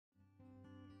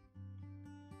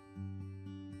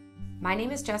My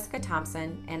name is Jessica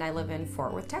Thompson, and I live in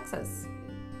Fort Worth, Texas.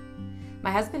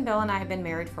 My husband Bill and I have been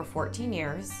married for 14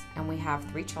 years, and we have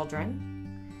 3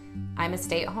 children. I'm a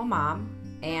stay-at-home mom,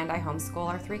 and I homeschool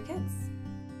our 3 kids.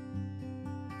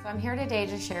 So I'm here today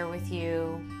to share with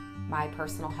you my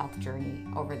personal health journey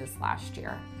over this last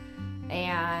year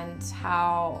and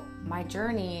how my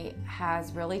journey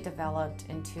has really developed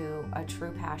into a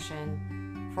true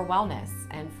passion for wellness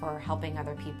and for helping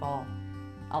other people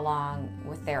along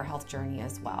with their health journey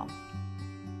as well.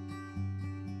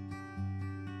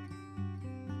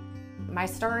 My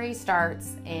story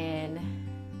starts in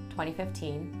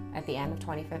 2015, at the end of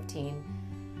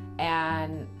 2015,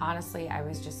 and honestly, I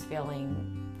was just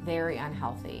feeling very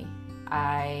unhealthy.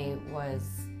 I was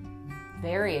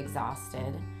very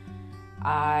exhausted.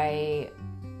 I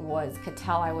could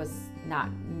tell I was not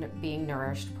being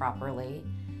nourished properly.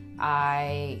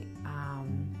 I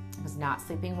was not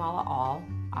sleeping well at all.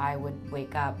 I would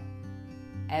wake up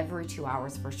every 2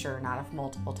 hours for sure, not if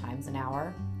multiple times an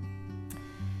hour.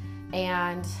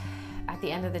 And at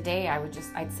the end of the day,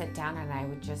 I'd sit down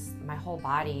and my whole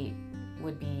body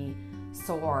would be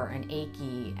sore and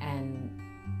achy and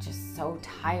just so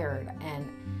tired.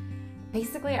 And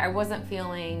basically I wasn't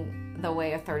feeling the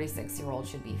way a 36-year-old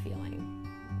should be feeling.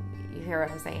 You hear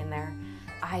what I'm saying there?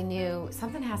 I knew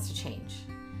something has to change.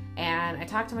 And I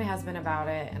talked to my husband about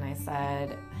it, and I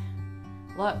said,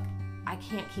 look, I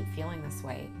can't keep feeling this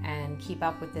way and keep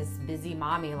up with this busy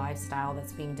mommy lifestyle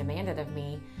that's being demanded of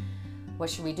me. What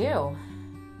should we do?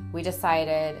 We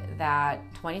decided that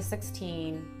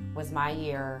 2016 was my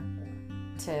year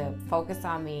to focus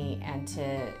on me and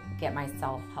to get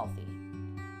myself healthy.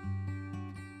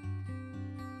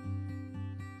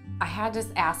 I had to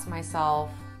ask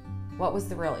myself, what was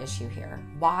the real issue here?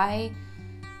 Why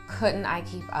couldn't I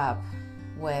keep up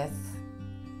with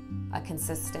a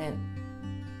consistent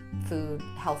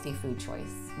healthy food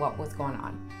choice? What was going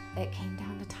on? It came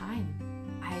down to time.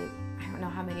 I don't know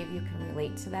how many of you can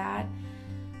relate to that,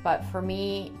 but for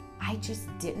me, I just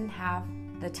didn't have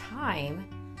the time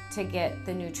to get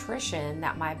the nutrition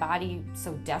that my body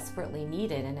so desperately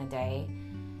needed in a day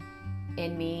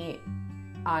in me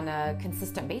on a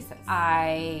consistent basis.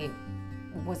 I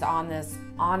was on this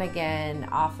on-again,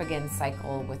 off-again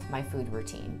cycle with my food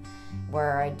routine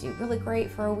where I'd do really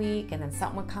great for a week and then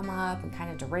something would come up and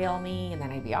kind of derail me, and then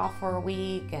I'd be off for a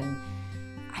week, and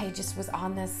I just was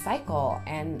on this cycle.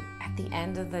 And at the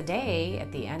end of the day, at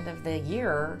the end of the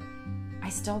year, I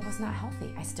still was not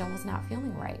healthy. I still was not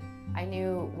feeling right. I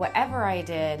knew whatever I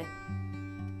did,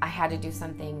 I had to do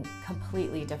something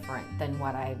completely different than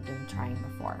what I'd been trying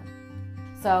before.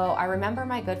 So I remember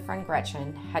my good friend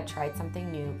Gretchen had tried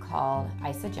something new called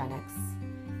isogenics,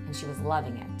 and she was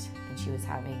loving it, and she was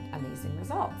having amazing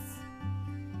results.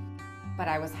 But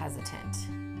I was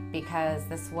hesitant because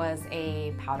this was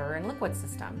a powder and liquid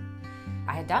system.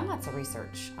 I had done lots of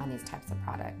research on these types of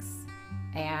products,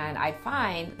 and I'd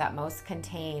find that most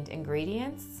contained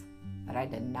ingredients that I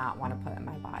did not want to put in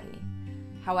my body.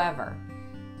 However,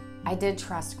 I did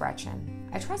trust Gretchen.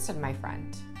 I trusted my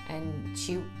friend, and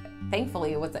she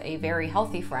thankfully was a very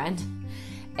healthy friend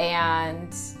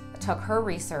and took her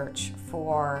research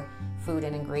for food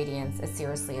and ingredients as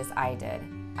seriously as I did.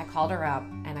 I called her up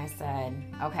and I said,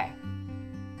 okay,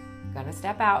 I'm gonna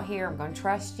step out here, I'm gonna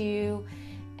trust you,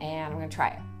 and I'm gonna try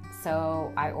it.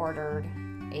 So I ordered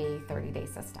a 30-day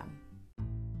system.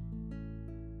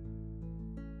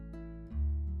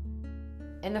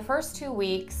 In the first 2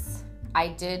 weeks, I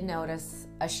did notice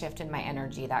a shift in my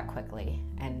energy that quickly,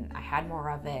 and I had more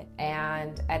of it.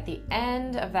 And at the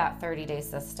end of that 30-day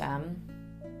system,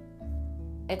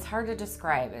 it's hard to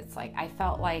describe. It's like I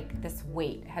felt like this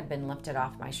weight had been lifted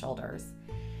off my shoulders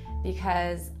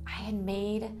because I had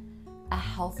made a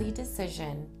healthy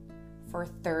decision for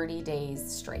 30 days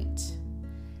straight.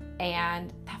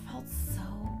 And that felt so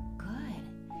good.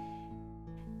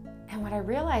 And what I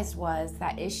realized was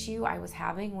that issue I was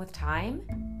having with time,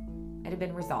 it had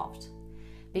been resolved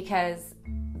because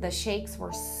the shakes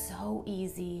were so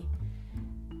easy.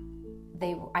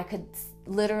 I could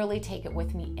literally take it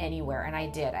with me anywhere, and I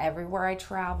did. Everywhere I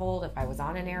traveled, if I was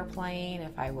on an airplane,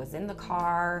 if I was in the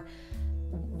car,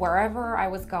 wherever I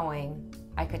was going,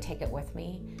 I could take it with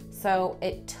me. So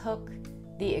it took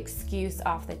the excuse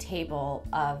off the table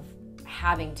of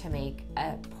having to make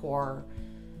a poor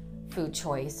food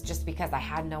choice just because I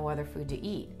had no other food to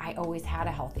eat. I always had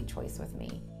a healthy choice with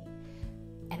me.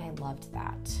 And I loved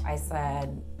that. I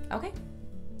said, okay,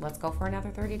 let's go for another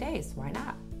 30 days. Why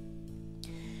not?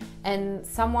 And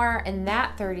somewhere in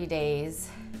that 30 days,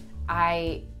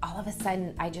 all of a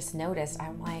sudden, I just noticed,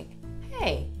 I'm like,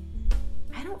 hey,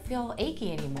 I don't feel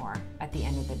achy anymore at the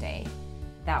end of the day.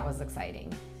 that was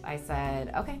exciting. I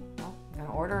said, okay, well, I'm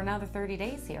gonna order another 30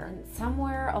 days here. And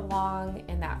somewhere along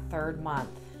in that third month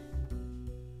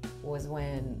was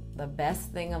when the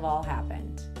best thing of all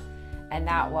happened. And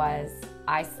that was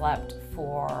I slept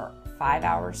for 5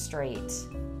 hours straight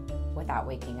without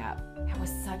waking up. That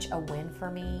was such a win for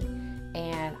me.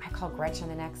 And I called Gretchen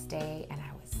the next day and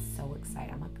I was so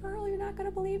excited. I'm like, girl, you're not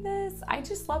gonna believe this. I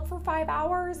just slept for 5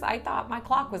 hours. I thought my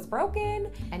clock was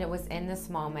broken. And it was in this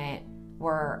moment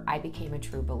where I became a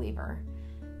true believer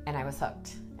and I was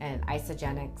hooked. And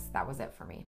Isogenics, that was it for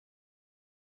me.